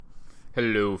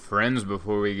Hello, friends.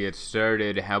 Before we get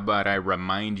started, how about I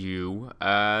remind you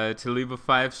to leave a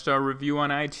 5-star review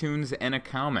on iTunes and a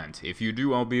comment. If you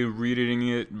do, I'll be reading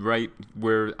it right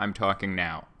where I'm talking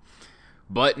now.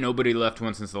 But nobody left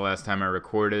one since the last time I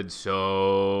recorded,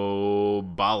 so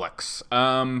bollocks.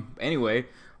 Anyway,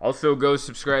 also go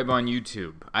subscribe on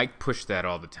YouTube. I push that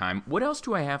all the time. What else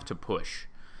do I have to push?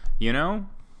 You know?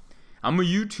 I'm a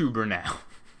YouTuber now.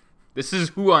 This is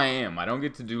who I am. I don't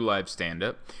get to do live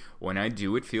stand-up. When I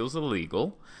do, it feels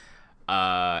illegal.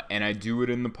 And I do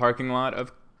it in the parking lot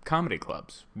of comedy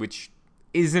clubs, which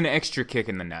is an extra kick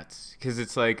in the nuts. Because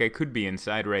it's like I could be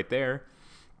inside right there.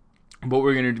 But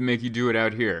we're going to make you do it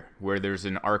out here, where there's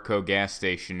an Arco gas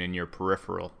station in your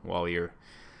peripheral while you're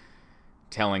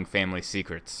telling family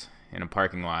secrets in a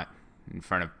parking lot in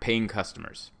front of paying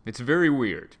customers. It's very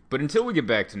weird. But until we get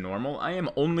back to normal, I am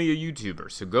only a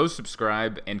YouTuber. So go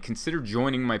subscribe and consider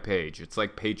joining my page. It's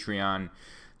like Patreon.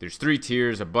 There's 3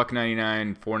 tiers,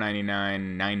 $1.99,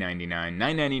 $4.99, $9.99.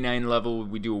 $9.99 level,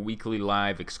 we do a weekly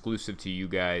live exclusive to you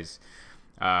guys.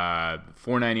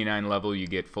 $4.99 level, you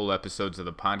get full episodes of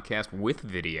the podcast with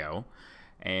video.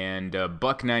 And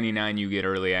 $1.99, you get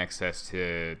early access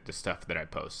to the stuff that I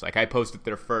post. Like, I post it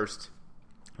there first,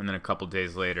 and then a couple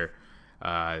days later,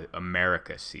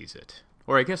 America sees it.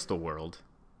 Or I guess the world.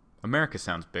 America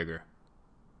sounds bigger.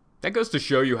 That goes to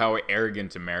show you how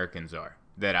arrogant Americans are.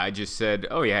 That I just said,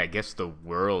 oh yeah, I guess the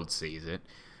world sees it,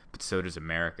 but so does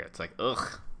America. It's like,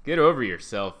 ugh, get over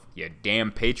yourself, you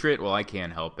damn patriot. Well, I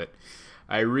can't help it.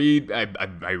 I bleed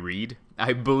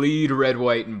red,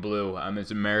 white, and blue. I'm as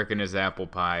American as apple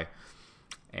pie,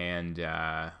 and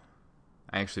I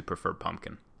actually prefer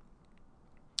pumpkin.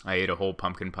 I ate a whole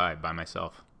pumpkin pie by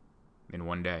myself in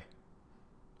one day.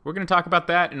 We're going to talk about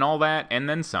that and all that, and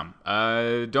then some.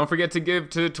 Don't forget to give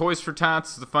to Toys for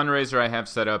Tots, the fundraiser I have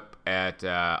set up at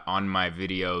on my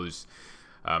videos,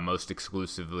 most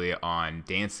exclusively on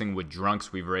Dancing with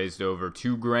Drunks. We've raised over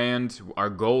 $2,000. Our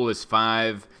goal is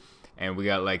 5, and we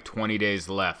got like 20 days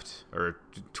left, or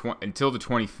until the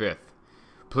 25th.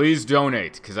 Please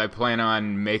donate, because I plan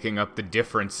on making up the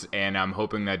difference, and I'm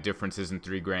hoping that difference isn't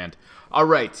 $3,000. All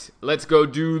right, let's go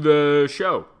do the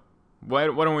show. Why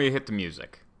don't we hit the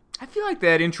music? I feel like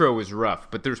that intro was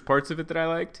rough, but there's parts of it that I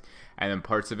liked, and then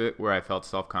parts of it where I felt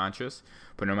self-conscious.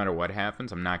 But no matter what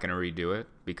happens, I'm not going to redo it,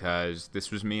 because this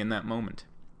was me in that moment.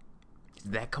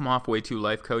 Did that come off way too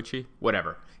life coachy?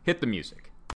 Whatever. Hit the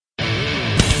music.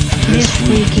 This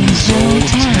Week in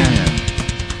Zoltan.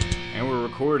 And we're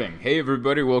recording. Hey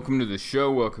everybody, welcome to the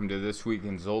show. Welcome to This Week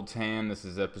in Zoltan. This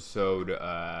is episode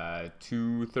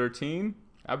 213,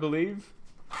 I believe.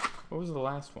 What was the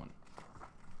last one?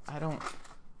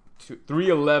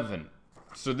 311.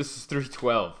 So this is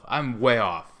 312. I'm way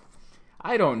off.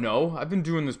 I don't know. I've been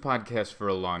doing this podcast for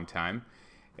a long time,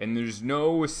 and there's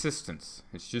no assistance.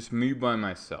 It's just me by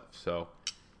myself. So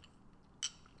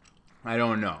I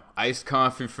don't know. Iced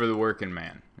coffee for the working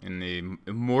man. In the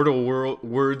immortal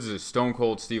words of Stone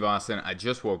Cold Steve Austin, I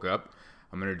just woke up.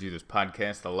 I'm going to do this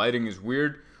podcast. The lighting is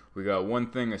weird. We got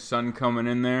one thing, a sun coming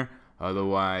in there.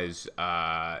 Otherwise,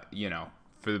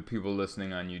 for the people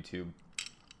listening on YouTube.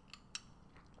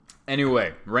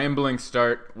 Anyway, rambling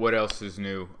start. What else is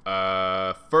new?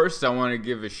 First, I want to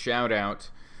give a shout out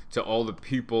to all the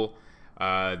people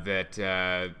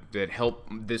that help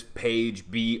this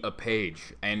page be a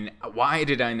page. And why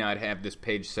did I not have this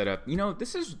page set up?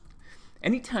 This is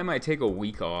anytime I take a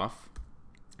week off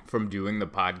from doing the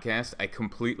podcast, I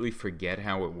completely forget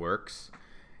how it works,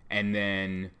 and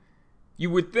then. You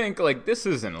would think, like, this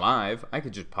isn't live. I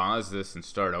could just pause this and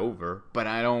start over. But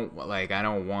I don't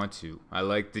want to. I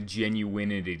like the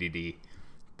genuinity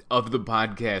of the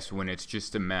podcast when it's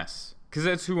just a mess. Because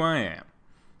that's who I am.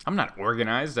 I'm not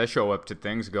organized. I show up to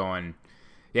things going,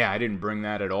 yeah, I didn't bring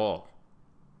that at all.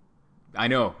 I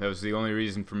know. That was the only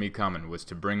reason for me coming, was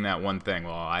to bring that one thing.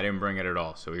 Well, I didn't bring it at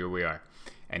all, so here we are.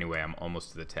 Anyway, I'm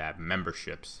almost to the tab.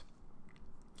 Memberships.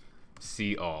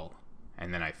 See all.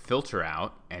 And then I filter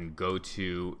out and go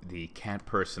to the cat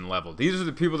person level. These are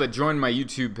the people that join my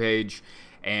YouTube page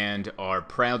and are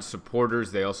proud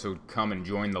supporters. They also come and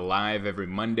join the live every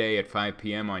Monday at 5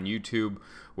 p.m. on YouTube,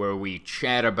 where we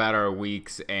chat about our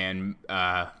weeks, and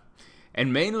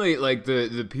mainly, like,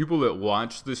 the people that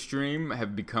watch the stream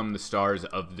have become the stars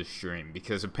of the stream,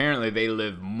 because apparently they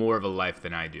live more of a life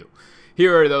than I do.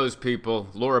 Here are those people: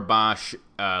 Laura Bosch,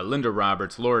 Linda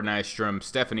Roberts, Laura Nystrom,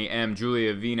 Stephanie M.,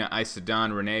 Julia Vina, Isa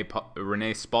Don,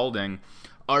 Renee Spalding,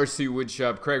 R.C.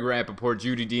 Woodshop, Craig Rappaport,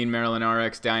 Judy Dean, Marilyn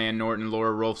RX, Diane Norton,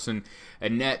 Laura Rolfson,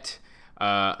 Annette,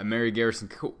 Mary Garrison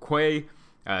Quay,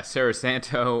 Sarah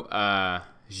Santo,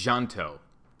 Janto.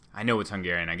 I know it's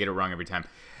Hungarian. I get it wrong every time.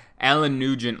 Alan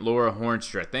Nugent, Laura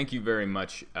Hornstra, thank you very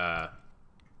much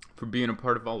for being a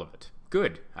part of all of it.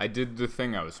 Good. I did the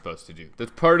thing I was supposed to do.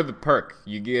 That's part of the perk.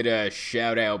 You get a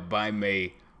shout out by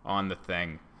me on the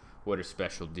thing. What a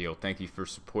special deal. Thank you for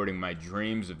supporting my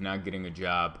dreams of not getting a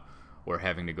job or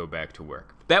having to go back to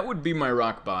work. That would be my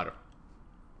rock bottom.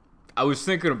 I was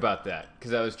thinking about that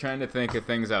because I was trying to think of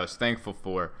things I was thankful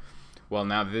for while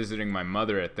now visiting my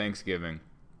mother at Thanksgiving.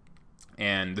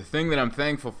 And the thing that I'm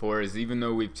thankful for is even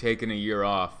though we've taken a year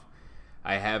off,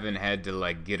 I haven't had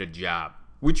to get a job,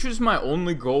 which was my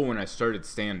only goal when I started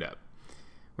stand-up.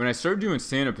 When I started doing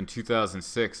stand-up in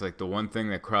 2006, the one thing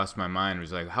that crossed my mind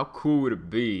was how cool would it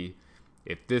be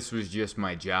if this was just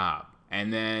my job?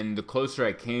 And then the closer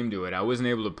I came to it, I wasn't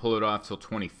able to pull it off till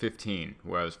 2015,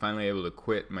 where I was finally able to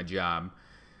quit my job.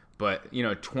 But,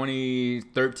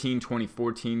 2013,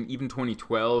 2014, even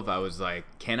 2012, I was like,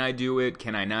 can I do it?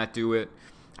 Can I not do it?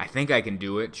 I think I can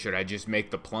do it. Should I just make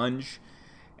the plunge?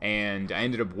 And I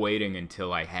ended up waiting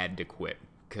until I had to quit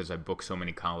because I booked so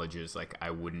many colleges, I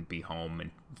wouldn't be home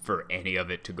and for any of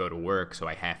it to go to work, so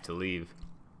I have to leave.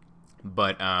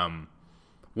 But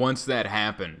once that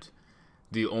happened,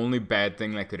 the only bad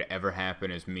thing that could ever happen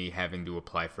is me having to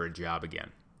apply for a job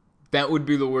again. That would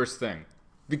be the worst thing.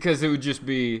 Because it would just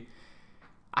be,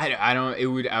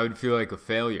 I would feel like a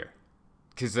failure.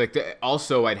 Because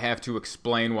also I'd have to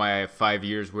explain why I have 5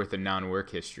 years worth of non-work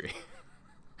history.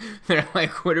 They're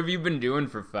like, what have you been doing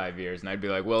for 5 years? And I'd be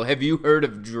like, well, have you heard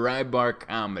of Dry Bar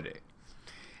Comedy?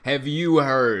 Have you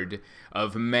heard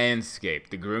of Manscaped,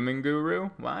 the grooming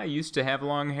guru? Well, I used to have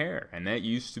long hair, and that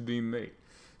used to be me.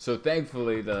 So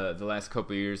thankfully, the last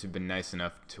couple of years have been nice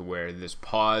enough to where this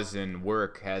pause in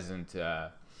work hasn't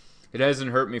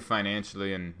hurt me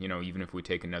financially, and even if we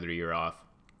take another year off,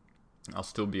 I'll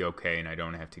still be okay, and I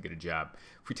don't have to get a job.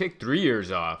 If we take 3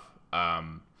 years off,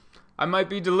 I might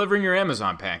be delivering your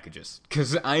Amazon packages,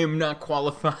 because I am not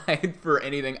qualified for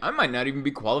anything. I might not even be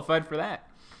qualified for that.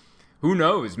 Who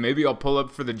knows? Maybe I'll pull up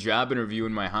for the job interview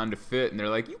in my Honda Fit, and they're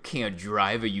like, you can't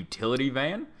drive a utility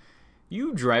van.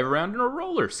 You drive around in a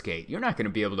roller skate. You're not going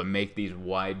to be able to make these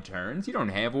wide turns. You don't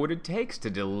have what it takes to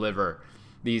deliver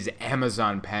these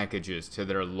Amazon packages to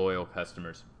their loyal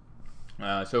customers.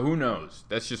 So who knows?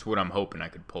 That's just what I'm hoping I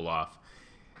could pull off.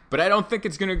 But I don't think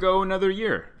it's going to go another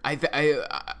year.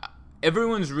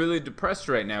 Everyone's really depressed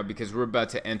right now because we're about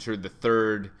to enter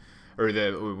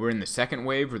we're in the second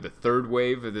wave or the third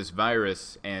wave of this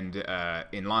virus. And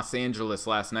in Los Angeles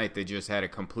last night, they just had a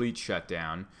complete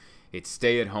shutdown. It's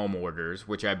stay-at-home orders,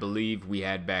 which I believe we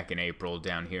had back in April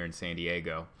down here in San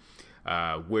Diego,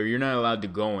 where you're not allowed to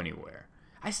go anywhere.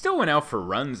 I still went out for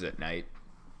runs at night,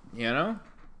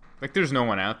 there's no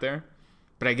one out there.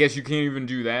 But I guess you can't even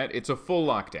do that. It's a full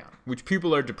lockdown, which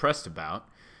people are depressed about.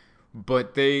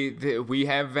 But we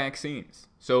have vaccines.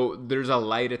 So there's a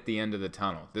light at the end of the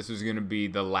tunnel. This is going to be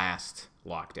the last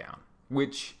lockdown,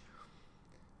 which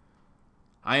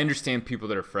I understand people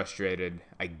that are frustrated.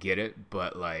 I get it.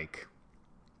 But,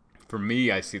 for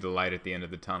me, I see the light at the end of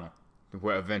the tunnel.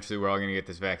 Where eventually we're all going to get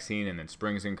this vaccine, and then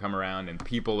spring's going to come around, and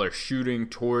people are shooting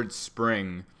towards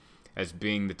spring as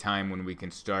being the time when we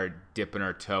can start dipping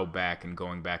our toe back and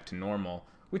going back to normal,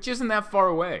 which isn't that far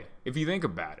away, if you think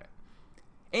about it.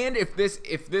 And if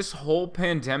this whole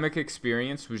pandemic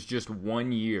experience was just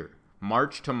 1 year,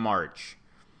 March to March,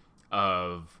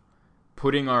 of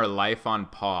putting our life on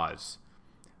pause,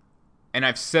 and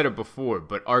I've said it before,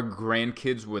 but our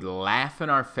grandkids would laugh in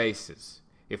our faces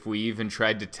if we even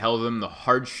tried to tell them the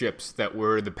hardships that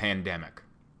were the pandemic.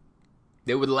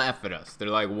 They would laugh at us. They're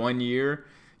like, 1 year,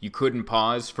 you couldn't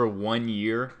pause for 1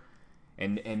 year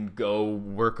and go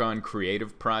work on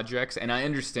creative projects. And I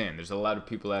understand there's a lot of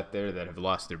people out there that have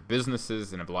lost their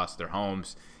businesses and have lost their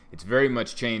homes. It's very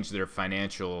much changed their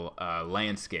financial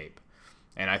landscape.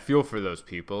 And I feel for those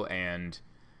people, and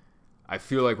I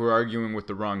feel like we're arguing with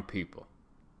the wrong people.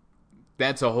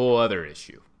 That's a whole other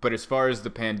issue. But as far as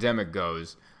the pandemic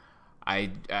goes,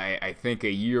 I think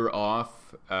a year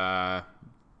off,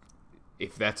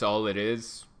 if that's all it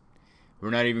is,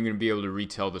 we're not even going to be able to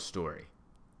retell the story.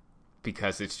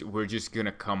 Because we're just going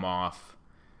to come off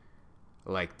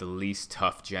like the least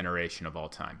tough generation of all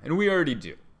time. And we already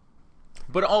do.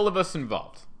 But all of us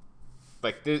involved.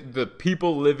 The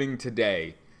people living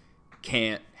today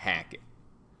can't hack it.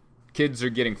 Kids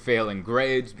are getting failing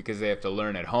grades because they have to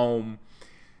learn at home.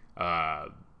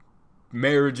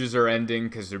 Marriages are ending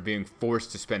because they're being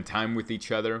forced to spend time with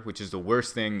each other, which is the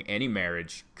worst thing any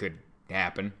marriage could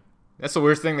happen. That's the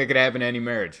worst thing that could happen to any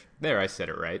marriage. There, I said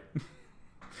it right.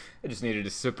 I just needed to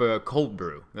sip a cold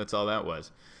brew. That's all that was.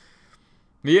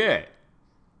 Yeah.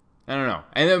 I don't know.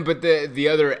 And then, but the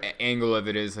other angle of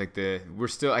it is like we're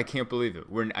still. I can't believe it.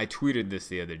 I tweeted this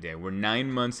the other day. We're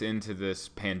 9 months into this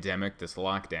pandemic, this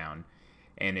lockdown,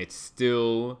 and it's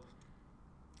still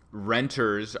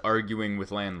renters arguing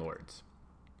with landlords.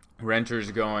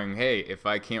 Renters going, hey, if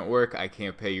I can't work, I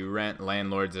can't pay you rent.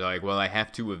 Landlords are like, well, I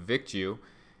have to evict you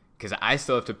because I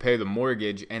still have to pay the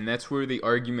mortgage. And that's where the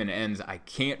argument ends. I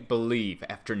can't believe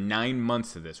after 9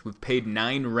 months of this, we've paid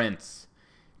 9 rents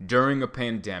during a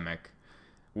pandemic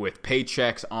with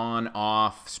paychecks on,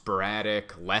 off,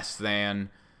 sporadic, less than,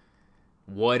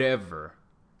 whatever.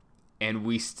 And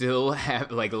we still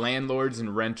have, like, landlords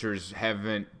and renters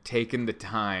haven't taken the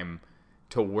time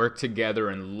to work together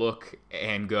and look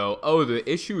and go, oh, the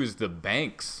issue is the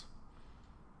banks.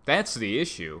 That's the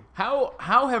issue. How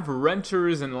have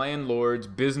renters and landlords,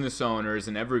 business owners,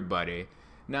 and everybody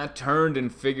not turned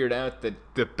and figured out that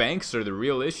the banks are the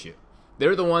real issue?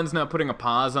 They're the ones not putting a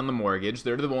pause on the mortgage.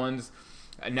 They're the ones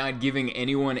not giving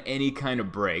anyone any kind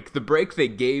of break. The break they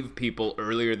gave people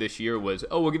earlier this year was,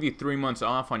 oh, we'll give you 3 months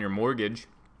off on your mortgage.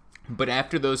 But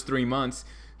after those 3 months,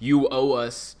 you owe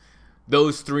us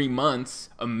those 3 months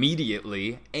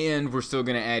immediately, and we're still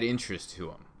going to add interest to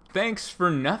them. Thanks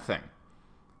for nothing.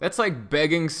 That's like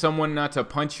begging someone not to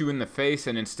punch you in the face,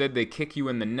 and instead they kick you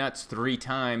in the nuts 3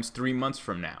 times 3 months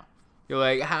from now. You're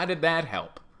like, how did that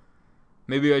help?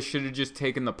 Maybe I should have just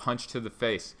taken the punch to the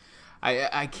face.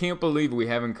 I can't believe we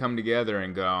haven't come together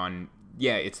and gone,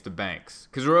 yeah, it's the banks.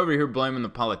 Because we're over here blaming the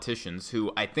politicians,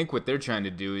 who I think what they're trying to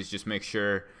do is just make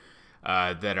sure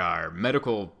that our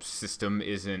medical system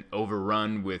isn't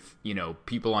overrun with,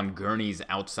 people on gurneys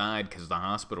outside because the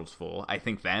hospital's full. I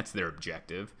think that's their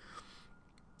objective.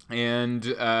 And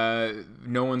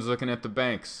no one's looking at the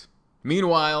banks.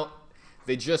 Meanwhile,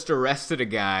 they just arrested a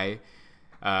guy.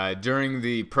 During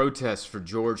the protests for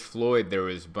George Floyd, there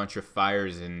was a bunch of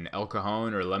fires in El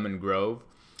Cajon or Lemon Grove,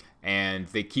 and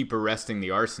they keep arresting the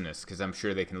arsonists because I'm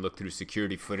sure they can look through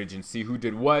security footage and see who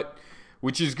did what,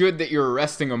 which is good that you're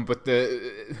arresting them. But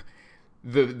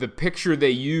the picture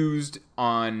they used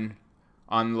on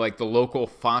like the local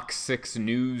Fox 6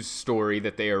 News story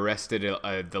that they arrested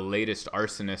the latest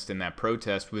arsonist in that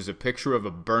protest was a picture of a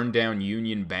burned down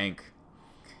Union Bank,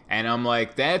 and I'm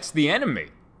like, that's the enemy.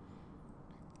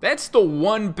 That's the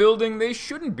one building they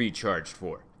shouldn't be charged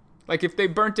for. Like, if they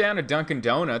burnt down a Dunkin'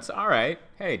 Donuts, all right.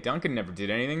 Hey, Dunkin' never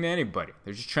did anything to anybody.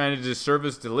 They're just trying to just serve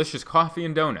us delicious coffee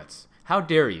and donuts. How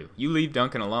dare you? You leave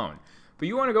Dunkin' alone. But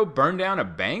you want to go burn down a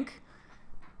bank?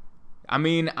 I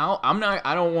mean, I'm not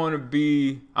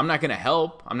going to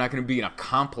help. I'm not going to be an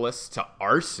accomplice to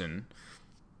arson.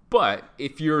 But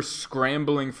if you're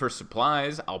scrambling for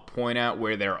supplies, I'll point out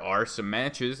where there are some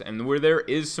matches and where there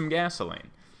is some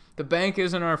gasoline. The bank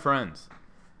isn't our friends.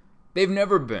 They've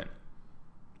never been.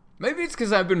 Maybe it's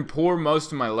because I've been poor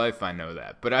most of my life, I know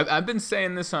that. But I've been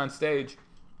saying this on stage.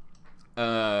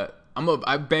 I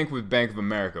bank with Bank of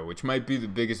America, which might be the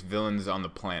biggest villains on the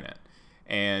planet.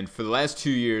 And for the last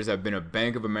 2 years, I've been a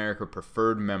Bank of America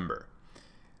preferred member.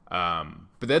 But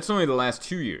that's only the last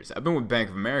 2 years. I've been with Bank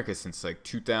of America since like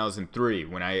 2003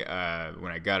 when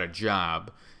I got a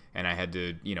job and I had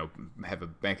to, have a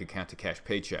bank account to cash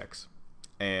paychecks.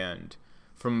 And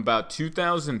from about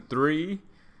 2003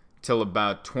 till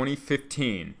about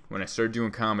 2015, when I started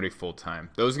doing comedy full time,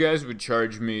 those guys would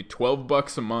charge me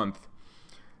 $12 a month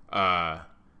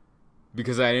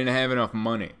because I didn't have enough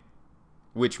money,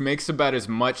 which makes about as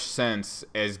much sense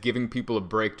as giving people a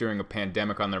break during a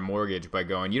pandemic on their mortgage by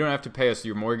going, you don't have to pay us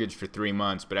your mortgage for 3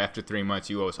 months, but after 3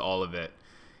 months you owe us all of it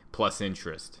plus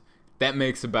interest. That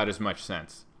makes about as much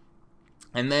sense.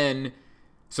 And then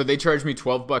so they charged me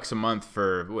 $12 a month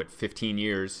for, 15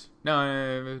 years?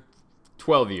 No,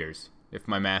 12 years, if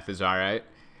my math is all right.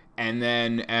 And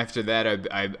then after that,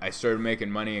 I started making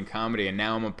money in comedy, and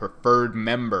now I'm a preferred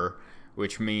member,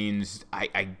 which means I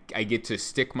get to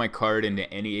stick my card into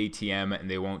any ATM,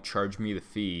 and they won't charge me the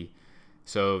fee.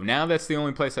 So now that's the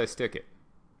only place I stick it.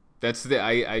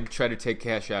 I try to take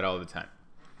cash out all the time.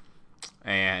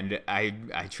 And I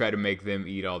try to make them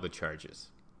eat all the charges.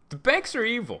 The banks are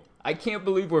evil. I can't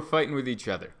believe we're fighting with each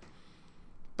other.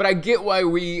 But I get why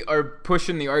we are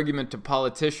pushing the argument to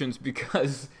politicians,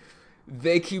 because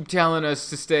they keep telling us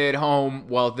to stay at home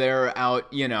while they're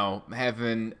out,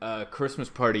 having a Christmas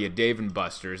party at Dave &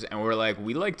 Buster's. And we're like,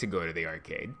 we like to go to the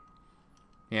arcade.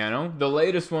 The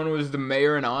latest one was the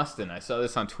mayor in Austin. I saw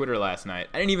this on Twitter last night.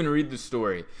 I didn't even read the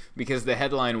story because the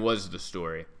headline was the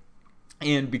story.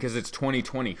 And because it's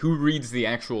 2020, who reads the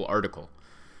actual article?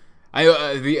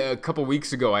 A couple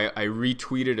weeks ago, I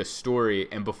retweeted a story,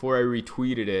 and before I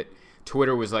retweeted it,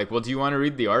 Twitter was like, well, do you want to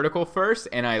read the article first?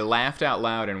 And I laughed out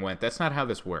loud and went, that's not how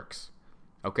this works.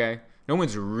 Okay? No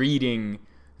one's reading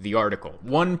the article.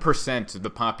 1% of the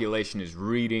population is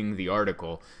reading the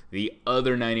article. The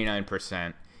other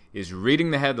 99% is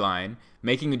reading the headline,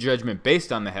 making a judgment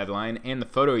based on the headline and the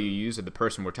photo you use of the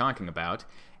person we're talking about,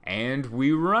 and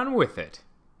we run with it.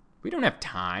 We don't have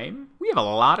time. We have a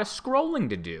lot of scrolling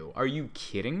to do. Are you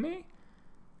kidding me?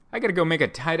 I gotta go make a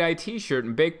tie-dye t-shirt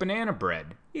and bake banana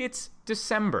bread. It's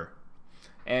December.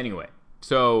 Anyway,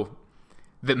 so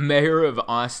the mayor of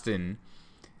Austin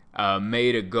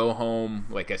made a go-home,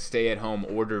 like a stay-at-home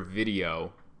order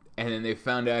video, and then they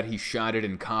found out he shot it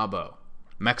in Cabo,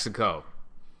 Mexico.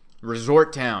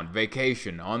 Resort town,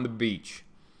 vacation, on the beach.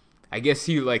 I guess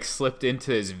he, like, slipped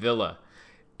into his villa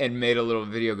and made a little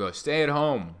video go, stay at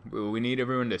home. We need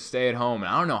everyone to stay at home.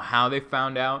 And I don't know how they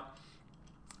found out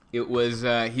it was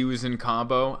he was in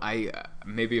Cabo.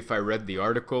 Maybe if I read the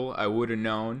article, I would have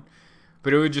known.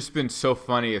 But it would just been so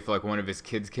funny if, like, one of his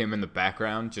kids came in the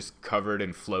background just covered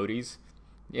in floaties,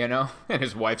 you know? And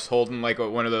his wife's holding, like,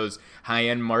 one of those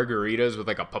high-end margaritas with,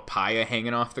 like, a papaya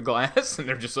hanging off the glass. And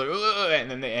they're just like, ugh, and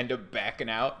then they end up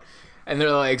backing out. And they're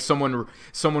like, someone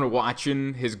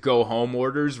watching his go-home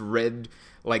orders read,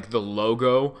 like, the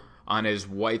logo on his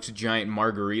wife's giant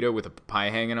margarita with a papaya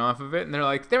hanging off of it. And they're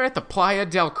like, they're at the Playa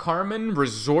del Carmen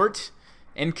Resort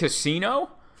and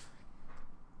Casino?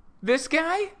 This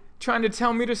guy? Trying to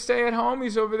tell me to stay at home.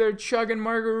 He's over there chugging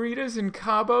margaritas in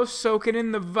Cabo, soaking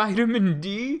in the vitamin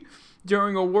D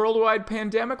during a worldwide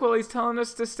pandemic while he's telling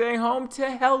us to stay home.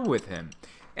 To hell with him.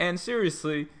 And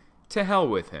seriously, to hell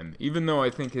with him. Even though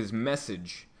I think his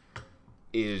message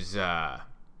is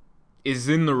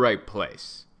in the right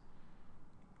place.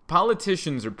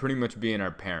 Politicians are pretty much being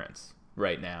our parents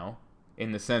right now,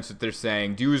 in the sense that they're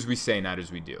saying, do as we say, not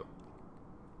as we do.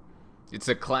 It's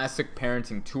a classic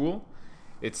parenting tool.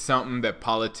 It's something that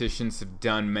politicians have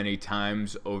done many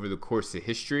times over the course of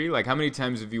history. Like, how many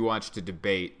times have you watched a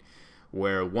debate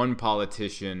where one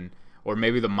politician, or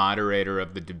maybe the moderator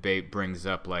of the debate, brings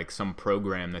up, like, some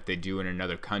program that they do in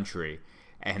another country,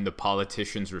 and the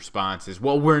politician's response is,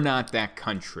 well, we're not that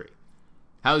country.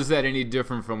 How is that any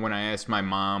different from when I asked my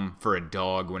mom for a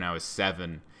dog when I was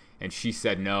 7, and she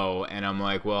said no, and I'm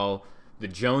like, well, the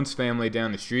Jones family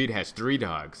down the street has 3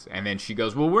 dogs. And then she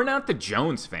goes, well, we're not the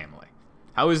Jones family.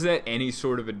 How is that any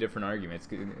sort of a different argument?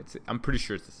 I'm pretty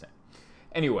sure it's the same.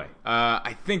 Anyway,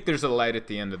 I think there's a light at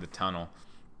the end of the tunnel,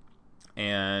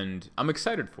 and I'm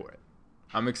excited for it.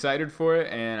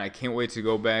 And I can't wait to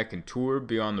go back and tour,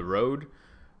 be on the road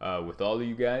with all of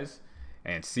you guys,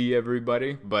 and see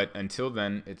everybody. But until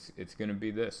then, it's gonna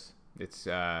be this. This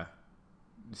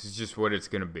is just what it's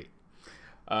gonna be.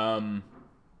 I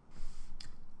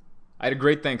had a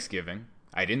great Thanksgiving.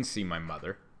 I didn't see my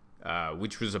mother.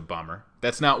 Which was a bummer.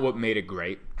 That's not what made it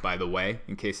great, by the way,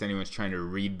 in case anyone's trying to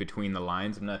read between the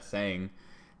lines. I'm not saying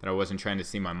that I wasn't trying to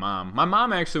see my mom. My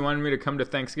mom actually wanted me to come to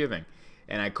Thanksgiving,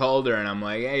 and I called her, and I'm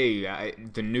like, hey,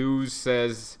 the news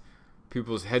says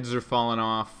people's heads are falling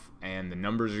off, and the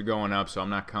numbers are going up, so I'm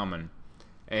not coming.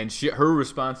 And her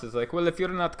response is like, well, if you're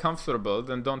not comfortable,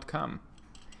 then don't come.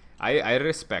 I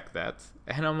respect that.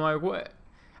 And I'm like, what?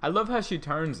 I love how she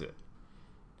turns it.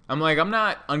 I'm like, I'm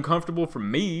not uncomfortable for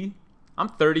me. I'm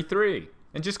 33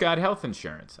 and just got health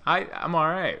insurance. I'm all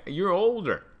right. You're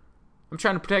older. I'm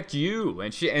trying to protect you.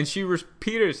 And she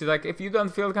repeated, she's like, if you don't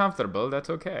feel comfortable, that's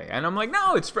okay. And I'm like,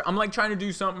 no, I'm like trying to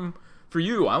do something for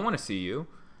you. I want to see you.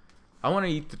 I want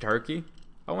to eat the turkey.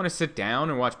 I want to sit down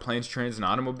and watch planes, trains, and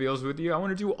automobiles with you. I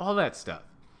want to do all that stuff.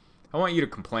 I want you to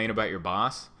complain about your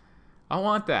boss. I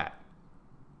want that.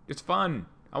 It's fun.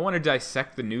 I want to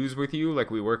dissect the news with you like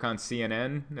we work on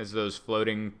CNN as those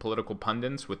floating political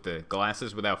pundits with the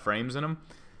glasses without frames in them.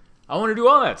 I want to do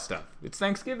all that stuff. It's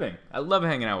Thanksgiving. I love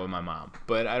hanging out with my mom,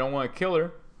 but I don't want to kill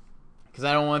her because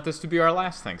I don't want this to be our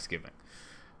last Thanksgiving.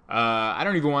 I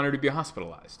don't even want her to be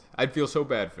hospitalized. I'd feel so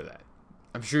bad for that.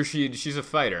 I'm sure she's a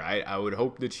fighter. I would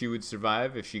hope that she would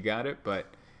survive if she got it, but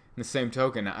in the same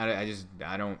token, I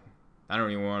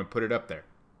don't even want to put it up there.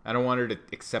 I don't want her to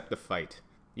accept the fight.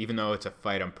 Even though it's a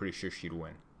fight, I'm pretty sure she'd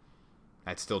win.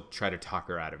 I'd still try to talk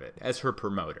her out of it as her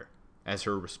promoter, as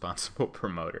her responsible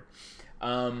promoter.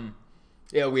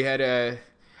 Yeah, we had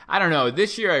I don't know.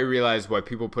 This year I realized why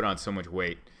people put on so much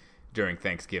weight during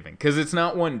Thanksgiving. Because it's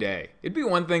not one day. It'd be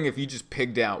one thing if you just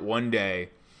pigged out one day.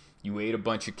 You ate a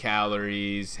bunch of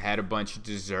calories, had a bunch of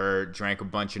dessert, drank a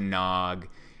bunch of nog,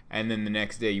 and then the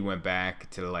next day you went back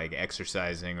to like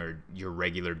exercising or your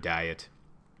regular diet,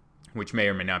 which may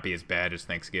or may not be as bad as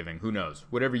Thanksgiving. Who knows?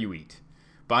 Whatever you eat.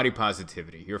 Body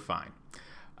positivity. You're fine.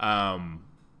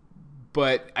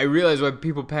 But I realize why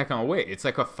people pack on weight. It's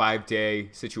like a 5-day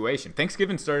situation.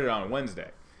 Thanksgiving started on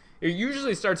Wednesday. It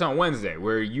usually starts on Wednesday,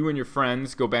 where you and your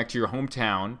friends go back to your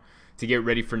hometown to get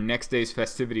ready for next day's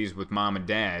festivities with mom and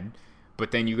dad.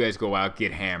 But then you guys go out,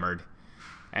 get hammered,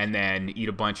 and then eat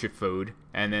a bunch of food.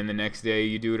 And then the next day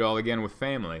you do it all again with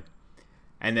family.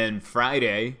 And then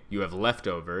Friday, you have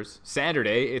leftovers.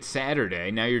 Saturday, it's Saturday.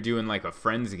 Now you're doing like a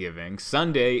Friendsgiving.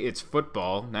 Sunday, it's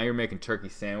football. Now you're making turkey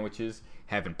sandwiches,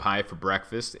 having pie for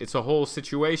breakfast. It's a whole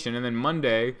situation. And then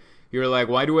Monday, you're like,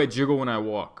 why do I jiggle when I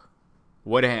walk?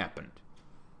 What happened?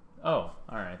 Oh,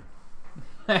 all right.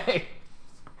 Hey.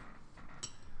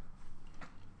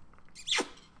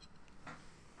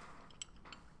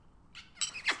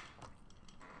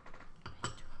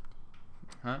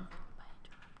 Huh?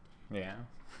 Yeah.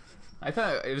 I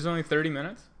thought it was only 30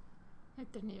 minutes.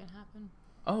 It didn't even happen.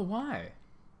 Oh, why?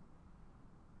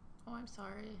 Oh, I'm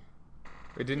sorry.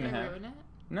 It didn't Did I happen. ruin it?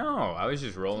 No, I was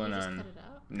just Did rolling you just on. cut it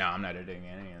out? No, I'm not editing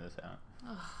any of this out.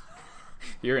 Ugh.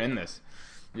 You're in this.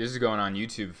 This is going on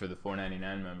YouTube for the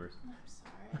 $4.99 members. I'm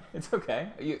sorry. It's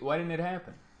okay. Why didn't it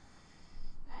happen?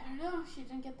 I don't know. She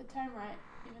didn't get the time right,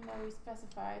 even though we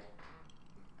specified.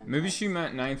 And Maybe that's- she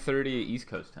meant 9:30 East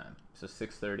Coast time, so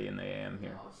 6:30 in the AM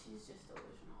here. No, she's just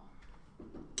delusional.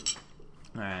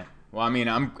 All right. Well, I mean,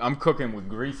 I'm cooking with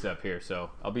grease up here,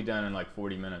 so I'll be done in like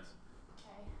 40 minutes.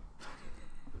 Okay.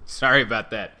 Sorry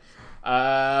about that.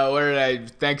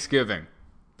 Thanksgiving.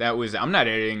 I'm not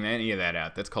editing any of that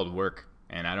out. That's called work,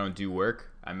 and I don't do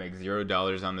work. I make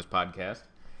 $0 on this podcast,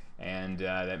 and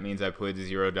that means I put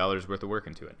 $0 worth of work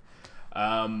into it.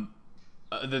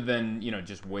 Other than,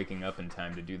 just waking up in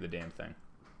time to do the damn thing.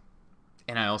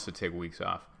 And I also take weeks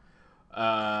off.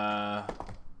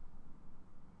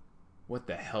 What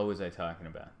the hell was I talking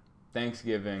about?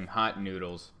 Thanksgiving, hot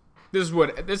noodles.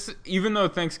 Even though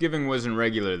Thanksgiving wasn't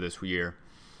regular this year,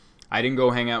 I didn't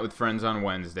go hang out with friends on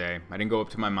Wednesday. I didn't go up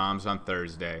to my mom's on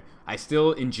Thursday. I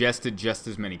still ingested just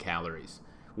as many calories.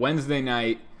 Wednesday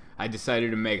night, I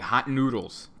decided to make hot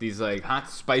noodles. These like hot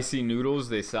spicy noodles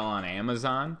they sell on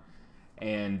Amazon.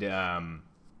 And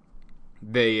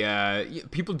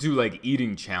people do like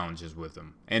eating challenges with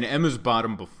them. And Emma's bought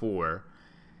them before,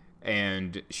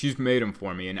 and she's made them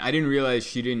for me. And I didn't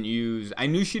realize I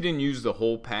knew she didn't use the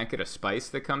whole packet of spice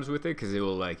that comes with it, because it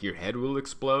will your head will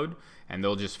explode, and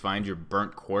they'll just find your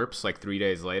burnt corpse like 3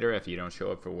 days later if you don't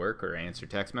show up for work or answer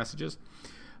text messages.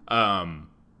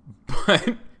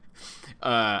 But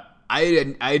I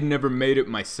had never made it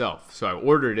myself, so I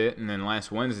ordered it, and then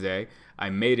last Wednesday I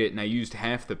made it, and I used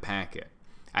half the packet.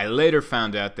 I later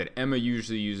found out that Emma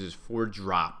usually uses 4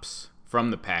 drops from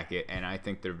the packet, and I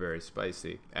think they're very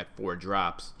spicy at 4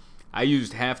 drops. I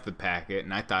used half the packet,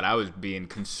 and I thought I was being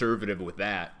conservative with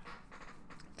that.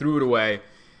 Threw it away,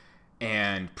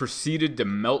 and proceeded to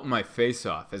melt my face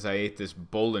off as I ate this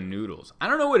bowl of noodles. I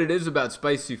don't know what it is about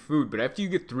spicy food, but after you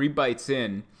get 3 bites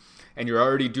in, and you're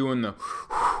already doing the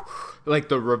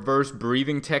reverse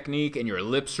breathing technique, and your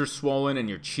lips are swollen, and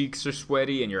your cheeks are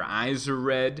sweaty, and your eyes are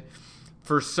red,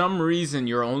 for some reason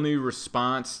your only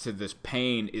response to this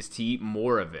pain is to eat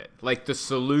more of it. Like the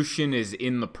solution is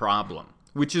in the problem,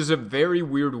 which is a very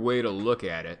weird way to look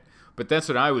at it, but that's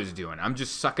what I was doing. I'm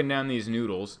just sucking down these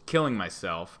noodles, killing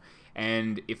myself,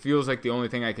 and it feels like the only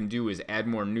thing I can do is add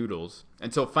more noodles.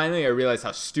 Until finally I realized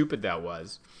how stupid that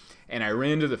was, and I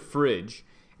ran to the fridge,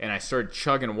 and I started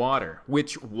chugging water,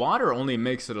 which water only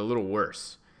makes it a little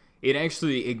worse. It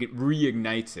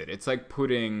reignites it. It's like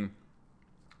throwing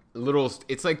little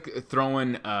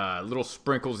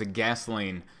sprinkles of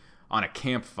gasoline on a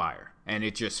campfire, and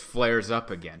it just flares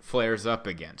up again.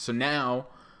 So now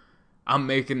I'm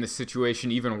making the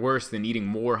situation even worse than eating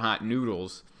more hot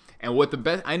noodles. And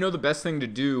I know the best thing to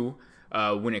do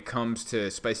when it comes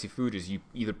to spicy food is you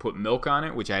either put milk on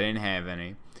it, which I didn't have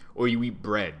any, or you eat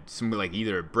bread. Something like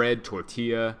either bread,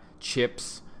 tortilla,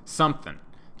 chips, something.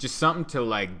 Just something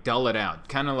to dull it out.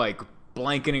 Kind of like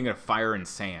blanketing a fire in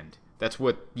sand. That's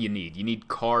what you need. You need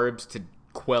carbs to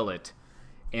quell it.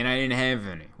 And I didn't have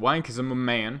any. Why? Because I'm a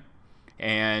man,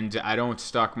 and I don't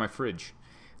stock my fridge.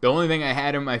 The only thing I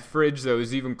had in my fridge that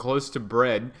was even close to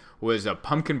bread was a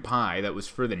pumpkin pie that was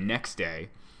for the next day,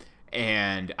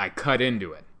 and I cut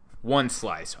into it. 1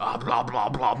 slice. Blah, blah,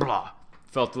 blah, blah.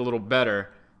 Felt a little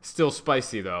better. Still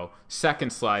spicy, though.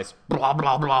 2nd slice. Blah,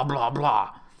 blah, blah, blah,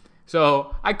 blah.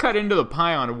 So I cut into the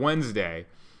pie on Wednesday,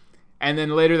 and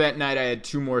then later that night I had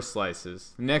 2 more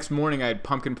slices. The next morning I had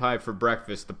pumpkin pie for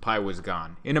breakfast. The pie was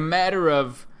gone. In a matter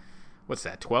of,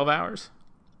 12 hours?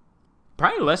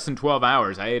 Probably less than 12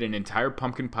 hours, I ate an entire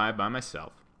pumpkin pie by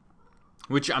myself.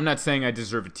 Which I'm not saying I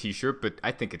deserve a t-shirt, but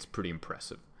I think it's pretty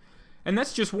impressive. And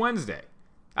that's just Wednesday.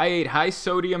 I ate high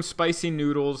sodium spicy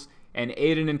noodles and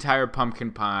ate an entire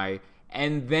pumpkin pie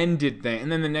and then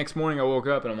and then the next morning I woke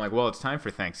up and I'm like, well, it's time for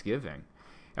Thanksgiving.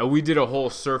 And we did a whole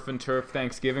surf and turf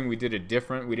Thanksgiving. We did it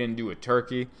different. We didn't do a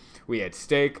turkey. We had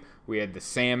steak. We had the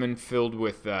salmon filled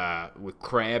with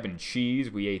crab and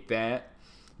cheese. We ate that.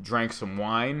 Drank some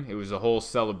wine. It was a whole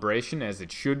celebration, as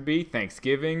it should be.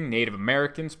 Thanksgiving, Native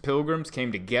Americans, pilgrims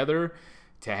came together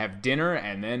to have dinner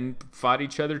and then fought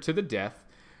each other to the death.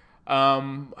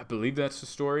 I believe that's the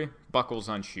story. Buckles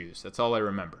on shoes. That's all I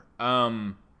remember.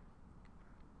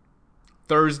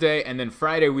 Thursday, and then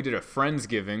Friday we did a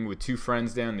Friendsgiving with 2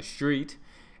 friends down the street,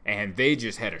 and they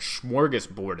just had a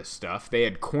smorgasbord of stuff. They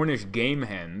had Cornish game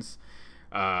hens.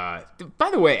 By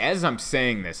the way, as I'm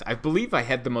saying this, I believe I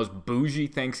had the most bougie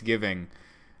Thanksgiving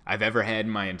I've ever had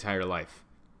in my entire life.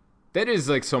 That is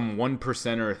like some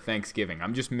 1%er Thanksgiving.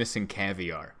 I'm just missing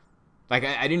caviar. Like,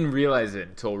 I didn't realize it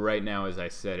until right now as I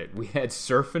said it. We had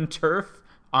surf and turf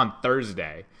on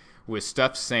Thursday with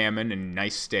stuffed salmon and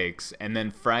nice steaks, and then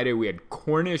Friday we had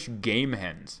Cornish game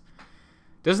hens.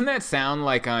 Doesn't that sound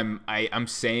like I'm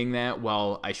saying that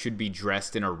while I should be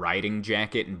dressed in a riding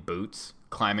jacket and boots,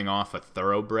 climbing off a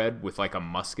thoroughbred with like a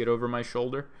musket over my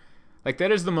shoulder? Like,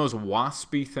 that is the most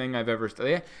waspy thing I've ever...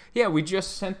 Yeah, we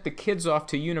just sent the kids off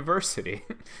to university.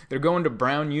 They're going to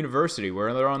Brown University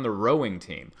where they're on the rowing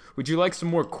team. Would you like some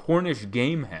more Cornish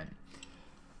game hen?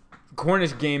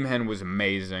 Cornish game hen was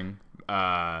amazing.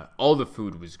 All the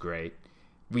food was great.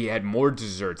 We had more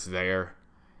desserts there.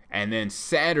 And then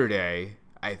Saturday,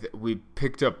 we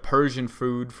picked up Persian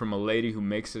food from a lady who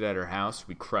makes it at her house.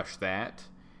 We crushed that.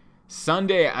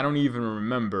 Sunday, I don't even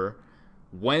remember.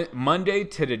 Monday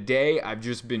to today, I've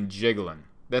just been jiggling.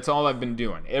 That's all I've been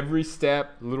doing. Every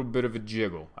step, a little bit of a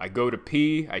jiggle. I go to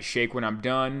pee, I shake when I'm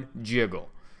done, jiggle.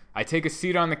 I take a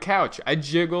seat on the couch, I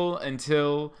jiggle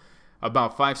until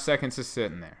about 5 seconds of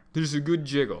sitting there. There's a good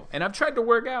jiggle. And I've tried to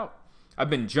work out. I've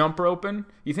been jump roping.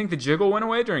 You think the jiggle went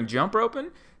away during jump roping?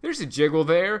 There's a jiggle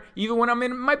there, even when I'm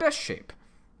in my best shape,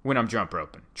 when I'm jump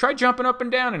roping. Try jumping up and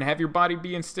down and have your body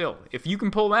being still. If you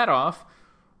can pull that off,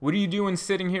 what are you doing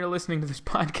sitting here listening to this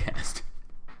podcast?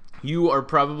 You are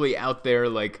probably out there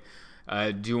like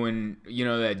doing,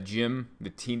 that gym,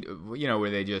 where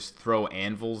they just throw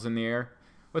anvils in the air.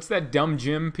 What's that dumb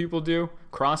gym people do?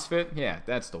 CrossFit? Yeah,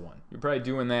 that's the one. You're probably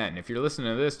doing that. And if you're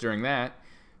listening to this during that,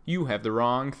 you have the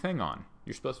wrong thing on.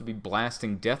 You're supposed to be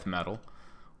blasting death metal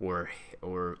or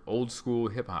old school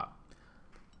hip hop.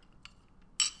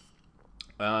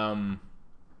 That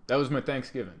was my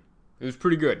Thanksgiving. It was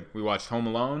pretty good. We watched Home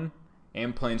Alone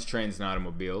and Planes, Trains, and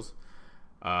Automobiles.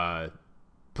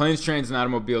 Planes, Trains, and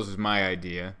Automobiles is my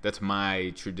idea. That's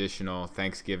my traditional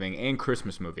Thanksgiving and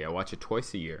Christmas movie. I watch it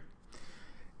twice a year.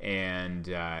 And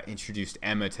introduced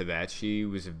Emma to that. She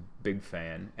was a big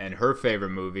fan. And her favorite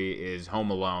movie is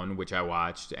Home Alone, which I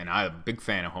watched. And I'm a big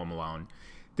fan of Home Alone.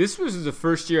 This was the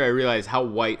first year I realized how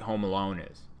white Home Alone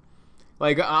is.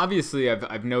 Like, obviously,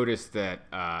 I've noticed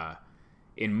that...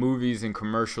 in movies and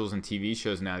commercials and TV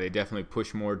shows now, they definitely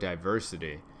push more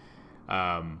diversity.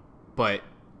 But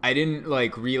I didn't,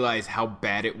 realize how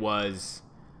bad it was,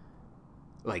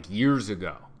 years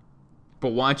ago. But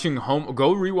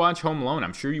go rewatch Home Alone.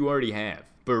 I'm sure you already have.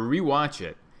 But rewatch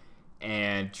it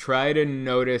and try to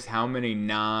notice how many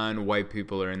non-white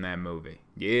people are in that movie.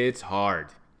 It's hard.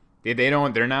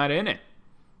 They're not in it.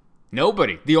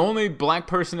 Nobody. The only black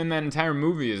person in that entire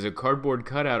movie is a cardboard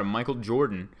cutout of Michael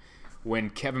Jordan,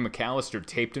 when Kevin McAllister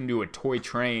taped him to a toy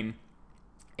train,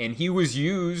 and he was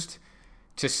used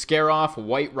to scare off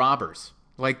white robbers.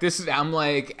 I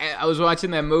was watching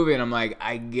that movie, and I'm like,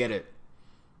 I get it.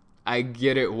 I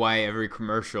get it why every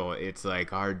commercial, it's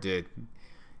hard to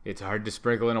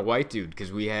sprinkle in a white dude,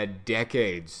 because we had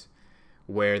decades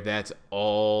where that's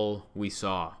all we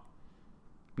saw.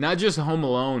 Not just Home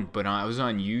Alone, but I was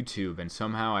on YouTube, and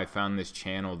somehow I found this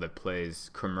channel that plays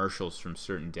commercials from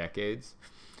certain decades.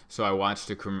 So I watched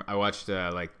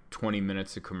 20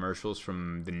 minutes of commercials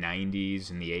from the 90s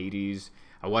and the 80s.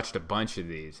 I watched a bunch of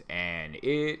these, and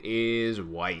it is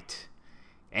white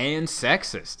and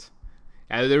sexist.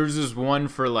 There was this one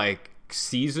for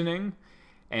seasoning,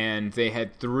 and they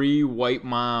had 3 white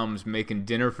moms making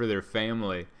dinner for their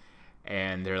family,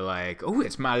 and they're like, "Oh,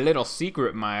 it's my little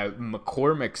secret, my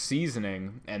McCormick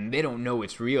seasoning," and they don't know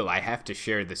it's real. I have to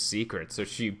share the secret. So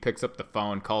she picks up the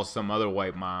phone, calls some other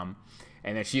white mom.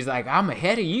 And then she's like, "I'm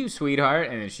ahead of you, sweetheart."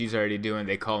 And then she's already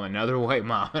they call another white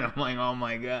mom. And I'm like, oh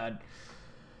my God.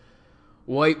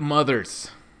 White mothers.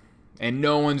 And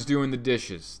no one's doing the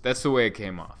dishes. That's the way it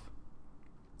came off.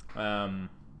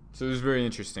 So it was very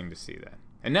interesting to see that.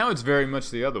 And now it's very much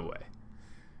the other way.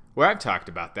 Where I've talked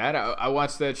about that. I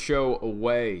watched that show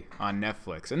Away on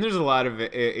Netflix. And there's a lot of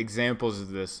examples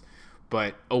of this.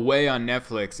 But Away on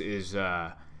Netflix is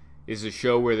a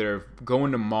show where they're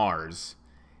going to Mars,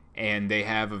 and they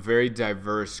have a very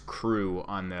diverse crew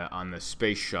on the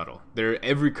space shuttle.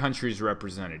 Every country is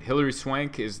represented. Hilary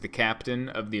Swank is the captain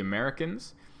of the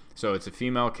Americans, so it's a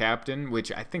female captain,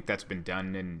 which I think that's been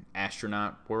done in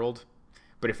astronaut world.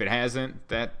 But if it hasn't,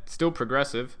 that's still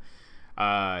progressive.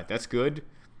 That's good.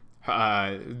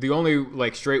 The only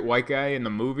like straight white guy in the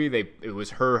movie, it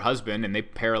was her husband, and they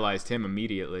paralyzed him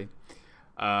immediately.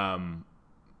 Because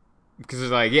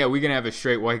it's like, yeah, we can have a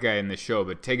straight white guy in this show,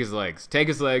 but take his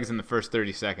legs in the first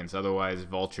 30 seconds. Otherwise,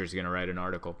 Vulture's gonna write an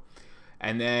article.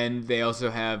 And then they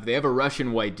have a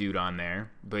Russian white dude on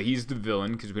there, but he's the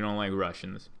villain because we don't like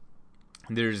Russians.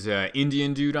 There's an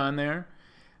Indian dude on there.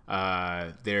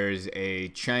 There's a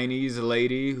Chinese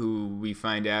lady who we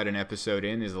find out an episode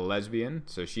in is a lesbian,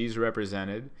 so she's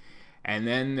represented. And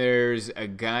then there's a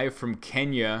guy from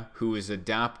Kenya who is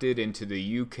adopted into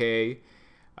the UK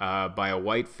by a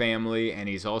white family, and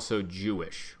he's also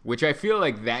Jewish, which I feel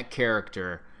like that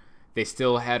character, they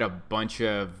still had a bunch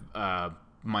of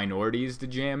minorities to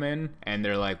jam in, and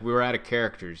they're like, we're out of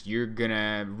characters. You're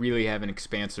gonna really have an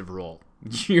expansive role.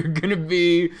 You're going to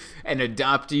be an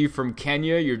adoptee from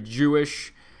Kenya. You're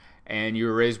Jewish, and you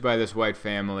were raised by this white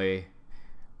family.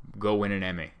 Go win an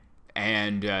Emmy.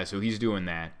 And so he's doing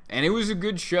that. And it was a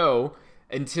good show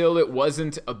until it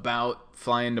wasn't about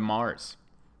flying to Mars.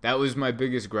 That was my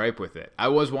biggest gripe with it. I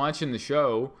was watching the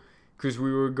show because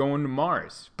we were going to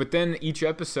Mars. But then each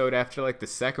episode after like the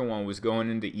second one was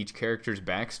going into each character's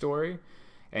backstory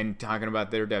and talking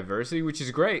about their diversity, which is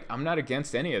great. I'm not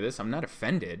against any of this. I'm not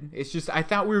offended. It's just I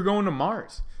thought we were going to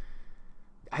Mars.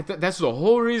 I thought that's the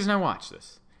whole reason I watched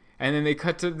this. And then they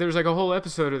cut to, there's like a whole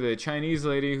episode of the Chinese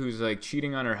lady who's like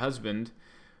cheating on her husband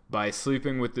by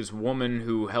sleeping with this woman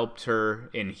who helped her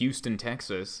in Houston,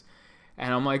 Texas.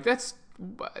 And I'm like, that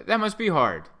must be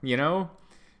hard, you know?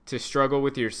 To struggle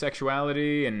with your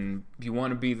sexuality and you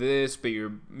want to be this, but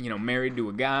you're, married to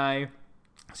a guy.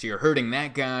 So you're hurting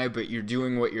that guy, but you're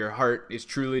doing what your heart is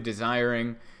truly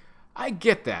desiring. I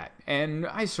get that, and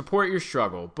I support your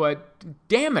struggle, but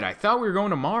damn it, I thought we were going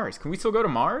to Mars. Can we still go to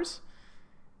Mars?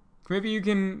 Maybe you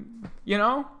can,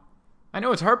 I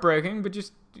know it's heartbreaking, but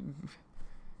just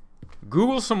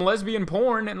Google some lesbian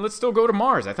porn and let's still go to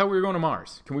Mars. I thought we were going to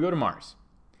Mars. Can we go to Mars?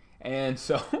 And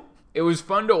so it was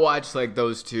fun to watch like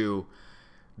those two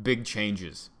big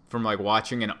changes from like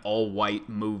watching an all-white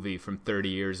movie from 30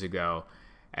 years ago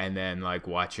and then like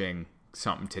watching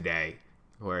something today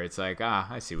where it's like,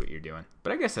 I see what you're doing.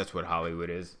 But I guess that's what Hollywood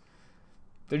is.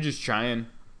 They're just trying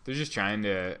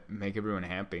to make everyone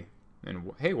happy.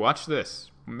 And hey, watch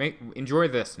this. Enjoy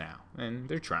this now. And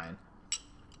they're trying.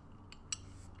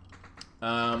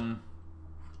 I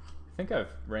think I've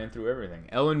ran through everything.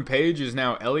 Ellen Page is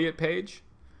now Elliot Page.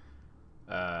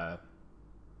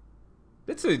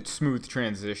 It's a smooth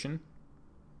transition,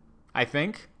 I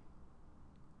think.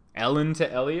 Ellen to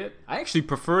Elliot. I actually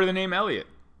prefer the name Elliot.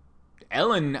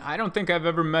 Ellen, I don't think I've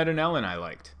ever met an Ellen I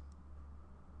liked.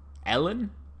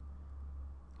 Ellen?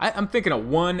 I'm thinking of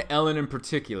one Ellen in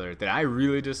particular that I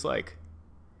really dislike.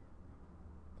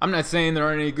 I'm not saying there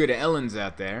aren't any good Ellens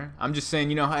out there. I'm just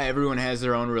saying, how everyone has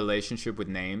their own relationship with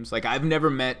names? Like, I've never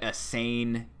met a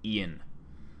sane Ian.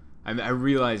 I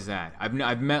realize that.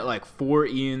 I've met like 4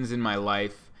 Ians in my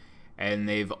life, and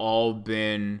they've all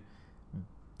been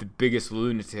the biggest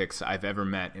lunatics I've ever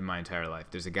met in my entire life.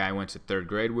 There's a guy I went to 3rd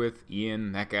grade with,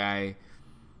 Ian. That guy,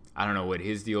 I don't know what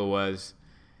his deal was.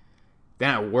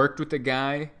 Then I worked with a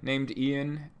guy named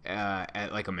Ian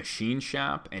at like a machine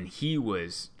shop, and he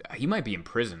might be in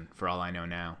prison for all I know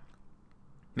now.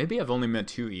 Maybe I've only met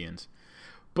 2 Ians.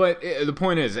 But the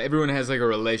point is, everyone has like a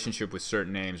relationship with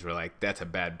certain names where like, that's a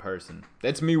bad person.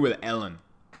 That's me with Ellen.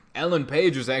 Ellen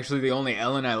Page was actually the only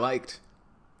Ellen I liked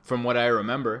from what I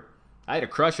remember. I had a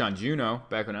crush on Juno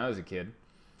back when I was a kid.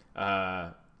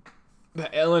 But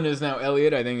Ellen is now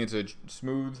Elliot. I think it's a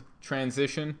smooth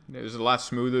transition. It was a lot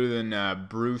smoother than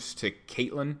Bruce to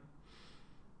Caitlin.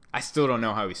 I still don't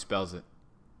know how he spells it.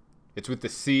 It's with the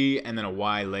C and then a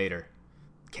Y later.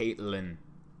 Caitlin.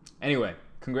 Anyway,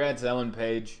 congrats, Ellen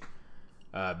Page.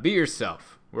 Be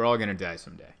yourself. We're all going to die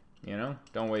someday.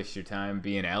 Don't waste your time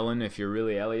being Ellen if you're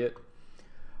really Elliot.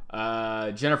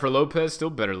 Jennifer Lopez, still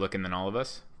better looking than all of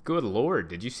us. Good Lord,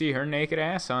 did you see her naked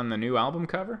ass on the new album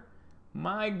cover?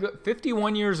 My God,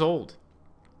 51 years old.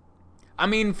 I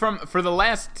mean, for the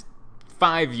last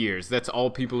 5 years, that's all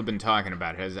people have been talking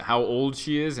about, is how old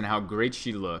she is and how great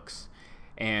she looks.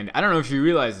 And I don't know if she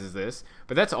realizes this,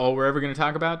 but that's all we're ever going to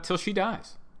talk about till she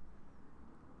dies.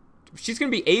 She's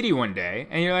going to be 80 one day,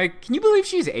 and you're like, can you believe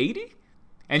she's 80?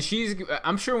 And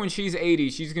I'm sure when she's 80,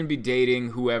 she's going to be dating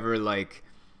whoever, like,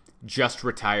 just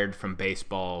retired from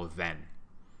baseball then.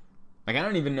 Like, I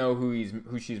don't even know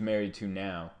who she's married to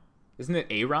now. Isn't it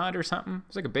A-Rod or something?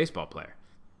 It's like a baseball player.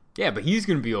 Yeah, but he's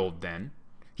going to be old then.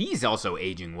 He's also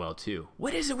aging well, too.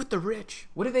 What is it with the rich?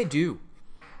 What do they do?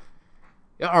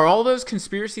 Are all those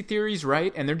conspiracy theories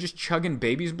right, and they're just chugging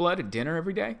baby's blood at dinner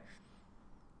every day?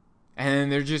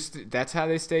 And that's how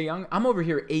they stay young? I'm over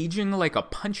here aging like a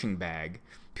punching bag.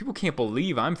 People can't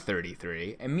believe I'm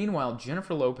 33. And meanwhile,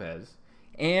 Jennifer Lopez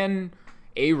and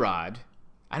A-Rod,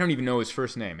 I don't even know his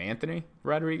first name, Anthony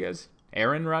Rodriguez?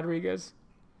 Aaron Rodriguez?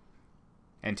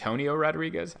 Antonio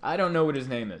Rodriguez? I don't know what his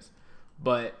name is.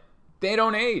 But they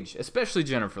don't age, especially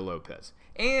Jennifer Lopez.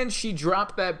 And she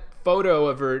dropped that photo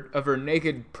of her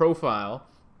naked profile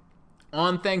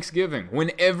on Thanksgiving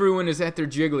when everyone is at their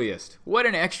jiggliest. What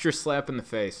an extra slap in the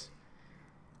face.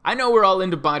 I know we're all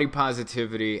into body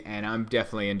positivity, and I'm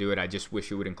definitely into it. I just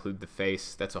wish it would include the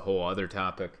face. That's a whole other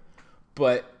topic.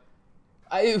 But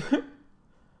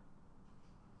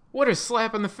what a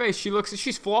slap in the face.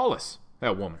 She's flawless,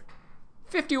 that woman.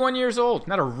 51 years old,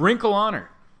 not a wrinkle on her.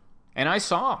 And I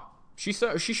saw. She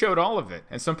showed all of it.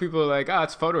 And some people are like,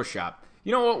 it's Photoshop.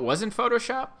 You know what wasn't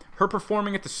Photoshop? Her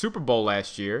performing at the Super Bowl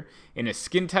last year in a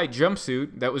skin-tight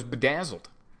jumpsuit that was bedazzled.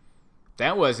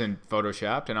 That wasn't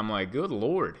Photoshopped, and I'm like, good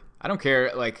Lord. I don't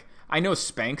care. Like, I know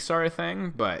Spanx are a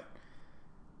thing, but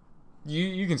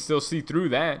you can still see through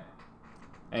that.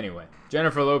 Anyway,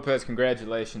 Jennifer Lopez,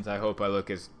 congratulations. I hope I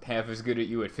look half as good at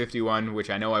you at 51, which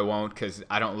I know I won't because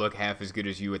I don't look half as good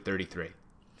as you at 33.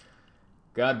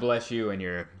 God bless you and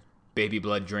your baby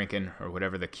blood drinking, or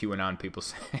whatever the QAnon people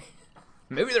say.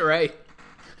 Maybe they're right.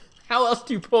 How else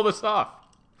do you pull this off?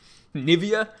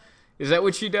 Nivea? Is that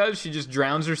what she does? She just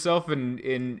drowns herself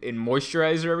in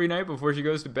moisturizer every night before she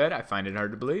goes to bed? I find it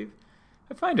hard to believe.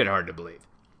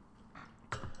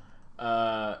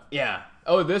 Yeah.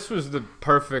 Oh, this was the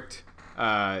perfect...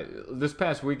 this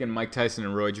past weekend, Mike Tyson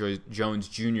and Roy Jones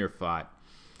Jr. fought.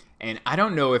 And I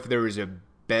don't know if there was a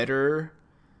better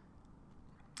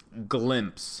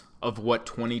glimpse of what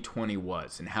 2020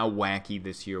 was and how wacky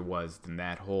this year was than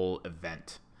that whole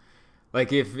event.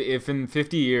 Like, if in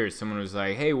 50 years someone was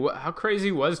like, hey, how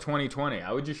crazy was 2020?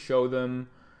 I would just show them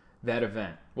that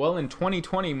event. Well, in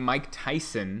 2020, Mike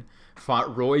Tyson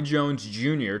fought Roy Jones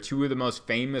Jr., two of the most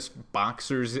famous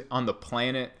boxers on the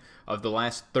planet of the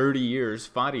last 30 years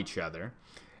fought each other.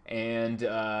 And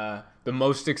the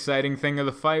most exciting thing of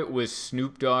the fight was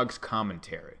Snoop Dogg's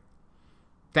commentary.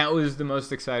 That was the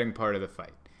most exciting part of the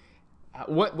fight.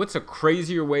 What's a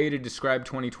crazier way to describe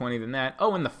 2020 than that?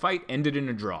 Oh, and the fight ended in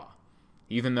a draw,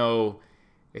 even though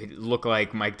it looked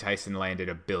like Mike Tyson landed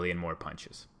a billion more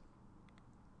punches.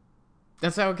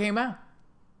 That's how it came out.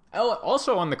 Oh,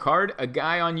 also on the card, a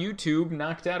guy on YouTube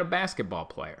knocked out a basketball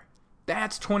player.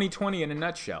 That's 2020 in a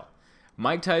nutshell.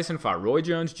 Mike Tyson fought Roy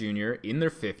Jones Jr. in their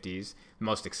 50s. The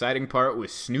most exciting part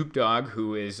was Snoop Dogg,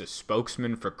 who is a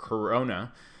spokesman for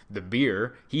Corona, the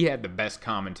beer. He had the best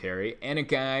commentary. And a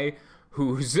guy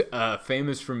who's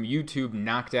famous from YouTube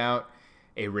knocked out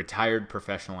a retired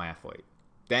professional athlete.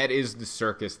 That is the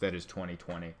circus that is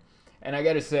 2020. And I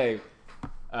gotta say,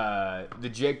 the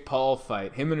Jake Paul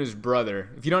fight, him and his brother,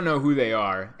 if you don't know who they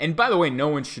are, and by the way, no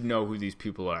one should know who these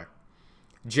people are.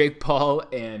 Jake Paul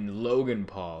and Logan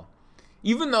Paul.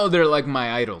 Even though they're like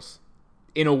my idols,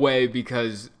 in a way,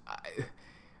 because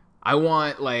I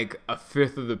want like a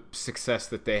fifth of the success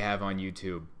that they have on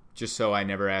YouTube, just so I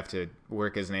never have to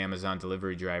work as an Amazon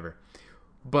delivery driver.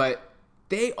 But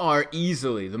they are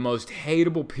easily the most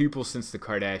hateable people since the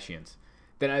Kardashians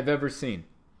that I've ever seen.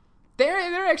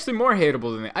 They're actually more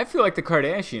hateable than me. I feel like the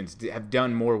Kardashians have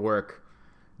done more work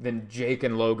than Jake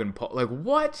and Logan Paul. Like,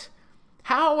 what?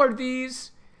 How are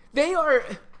these? They're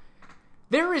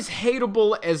as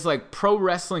hateable as like pro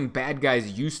wrestling bad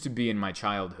guys used to be in my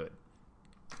childhood.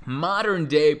 Modern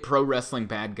day pro wrestling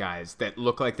bad guys that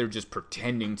look like they're just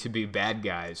pretending to be bad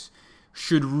guys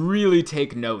should really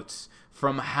take notes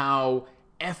from how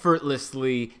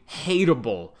effortlessly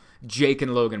hateable Jake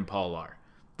and Logan Paul are.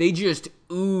 They just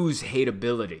ooze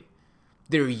hateability.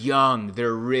 They're young,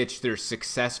 they're rich, they're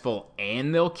successful,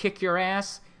 and they'll kick your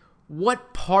ass.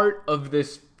 What part of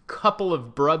this couple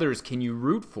of brothers can you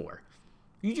root for?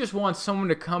 You just want someone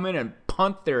to come in and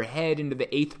punt their head into the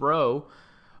 8th row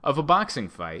of a boxing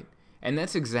fight. And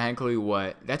that's exactly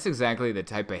the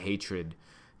type of hatred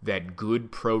that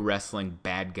good pro wrestling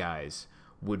bad guys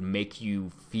would make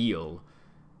you feel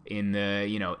in the,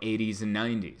 80s and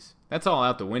 90s. That's all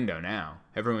out the window now.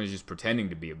 Everyone's just pretending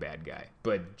to be a bad guy.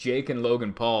 But Jake and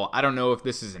Logan Paul, I don't know if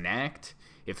this is an act.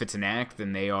 If it's an act,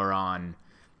 then they are on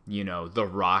The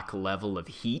Rock level of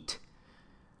heat.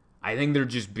 I think they're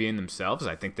just being themselves.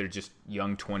 I think they're just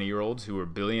young 20-year-olds who are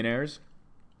billionaires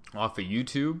off of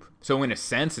YouTube. So in a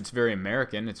sense, it's very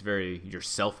American. You're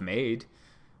self-made.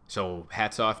 So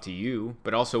hats off to you.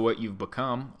 But also what you've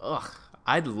become.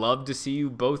 I'd love to see you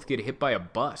both get hit by a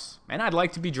bus. And I'd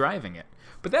like to be driving it.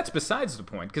 But that's besides the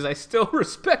point, because I still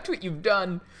respect what you've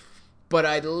done. But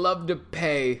I'd love to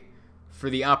pay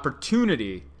for the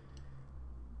opportunity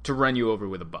to run you over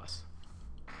with a bus.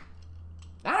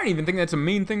 I don't even think that's a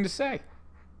mean thing to say.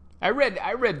 I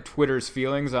read Twitter's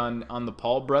feelings on the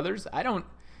Paul brothers. I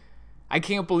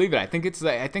can't believe it. I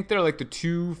think they're like the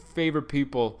two favorite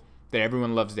people that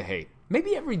everyone loves to hate.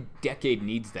 Maybe every decade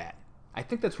needs that. I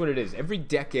think that's what it is. Every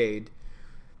decade,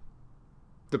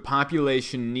 the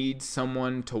population needs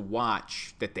someone to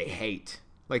watch that they hate.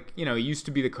 Like, it used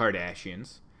to be the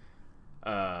Kardashians.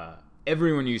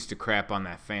 Everyone used to crap on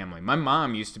that family. My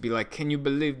mom used to be like, can you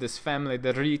believe this family,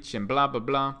 the rich, and blah, blah,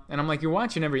 blah. And I'm like, you're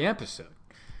watching every episode.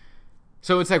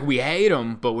 So it's like we hate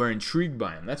them, but we're intrigued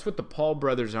by them. That's what the Paul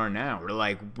brothers are now. We're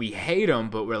like, we hate them,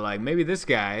 but we're like, maybe this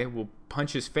guy will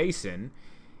punch his face in,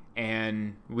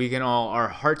 and our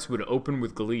hearts would open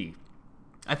with glee.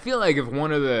 I feel like if Brock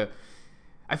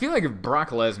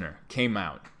Lesnar came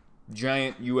out,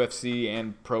 giant UFC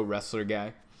and pro wrestler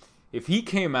guy, if he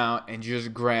came out and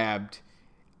just grabbed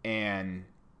and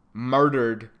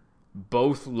murdered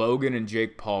both Logan and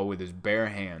Jake Paul with his bare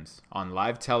hands on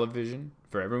live television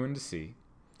for everyone to see,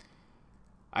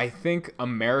 I think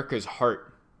America's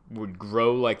heart would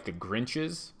grow like the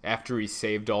Grinch's after he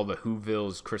saved all the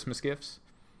Whoville's Christmas gifts.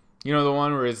 The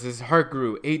one where his heart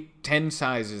grew 10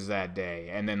 sizes that day,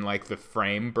 and then like the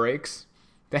frame breaks.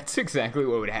 That's exactly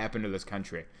what would happen to this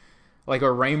country. Like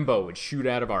a rainbow would shoot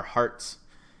out of our hearts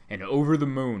and over the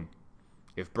moon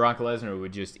if Brock Lesnar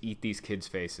would just eat these kids'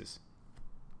 faces.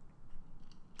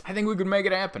 I think we could make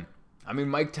it happen. I mean,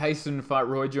 Mike Tyson fought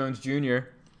Roy Jones Jr.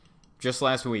 just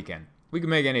last weekend. We can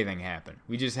make anything happen.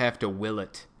 We just have to will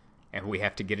it, and we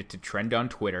have to get it to trend on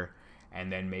Twitter, and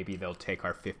then maybe they'll take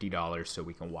our $50 so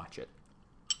we can watch it.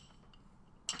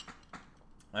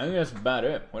 I think that's about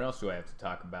it. What else do I have to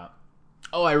talk about?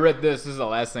 Oh, I read this. This is the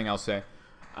last thing I'll say.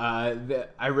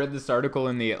 I read this article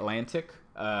in The Atlantic.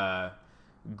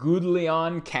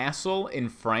 Gudlion Castle in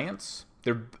France.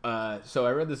 So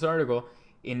I read this article.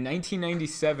 In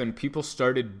 1997, people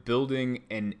started building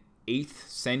an 8th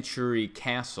century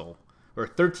castle, or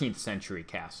 13th century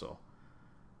castle.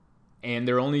 And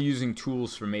they're only using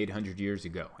tools from 800 years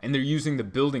ago. And they're using the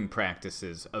building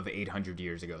practices of 800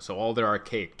 years ago. So all their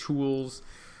archaic tools,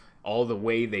 all the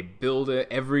way they build it,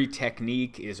 every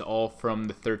technique is all from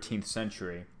the 13th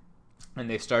century. And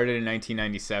they started in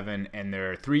 1997, and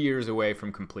they're 3 years away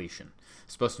from completion.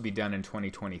 It's supposed to be done in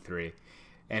 2023.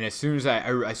 And as soon as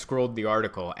I scrolled the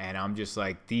article, and I'm just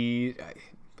like,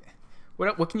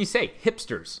 what can you say?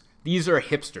 Hipsters. These are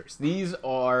hipsters. These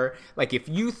are, like, if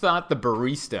you thought the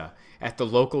barista at the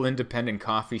local independent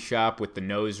coffee shop with the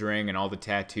nose ring and all the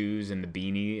tattoos and the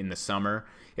beanie in the summer,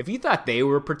 if you thought they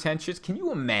were pretentious, can you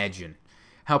imagine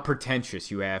how pretentious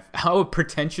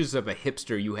of a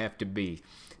hipster you have to be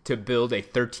to build a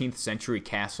 13th century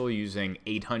castle using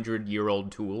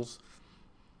 800-year-old tools?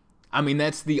 I mean,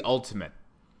 that's the ultimate.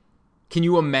 Can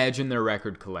you imagine their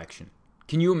record collection?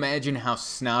 Can you imagine how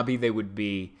snobby they would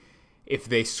be if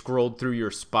they scrolled through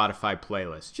your Spotify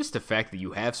playlist? Just the fact that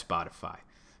you have Spotify.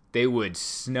 They would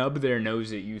snub their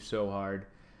nose at you so hard.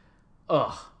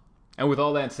 Ugh. And with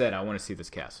all that said, I want to see this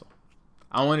castle.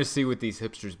 I want to see what these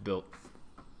hipsters built.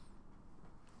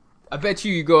 I bet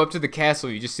you go up to the castle,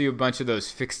 you just see a bunch of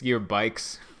those fixed gear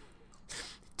bikes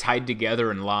tied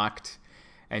together and locked,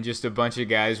 and just a bunch of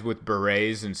guys with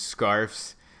berets and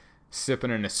scarves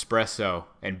sipping an espresso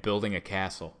and building a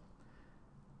castle.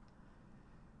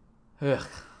 Ugh.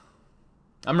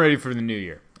 I'm ready for the new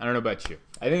year. I don't know about you.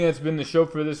 I think that's been the show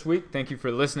for this week. Thank you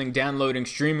for listening, downloading,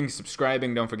 streaming,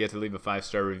 subscribing. Don't forget to leave a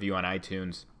 5-star review on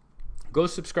iTunes. Go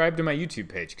subscribe to my YouTube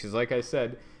page, because like I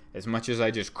said, as much as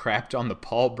I just crapped on the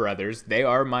Paul brothers, they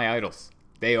are my idols.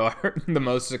 They are the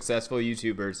most successful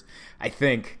YouTubers, I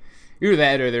think. Either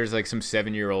that or there's like some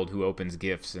 7-year-old who opens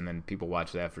GIFs and then people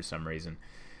watch that for some reason.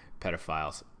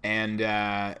 Pedophiles. And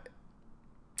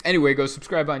anyway, go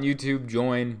subscribe on YouTube,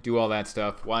 join, do all that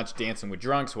stuff. Watch Dancing with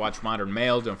Drunks, watch Modern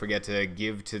Male. Don't forget to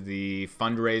give to the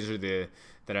fundraiser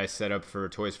that I set up for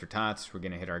Toys for Tots. We're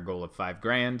going to hit our goal of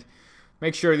 $5,000.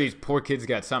 Make sure these poor kids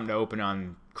got something to open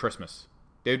on Christmas.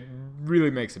 It really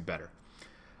makes it better.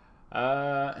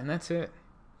 And that's it.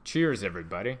 Cheers,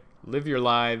 everybody. Live your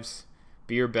lives.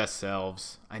 Be your best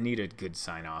selves. I need a good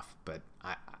sign-off, but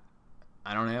I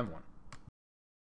don't have one.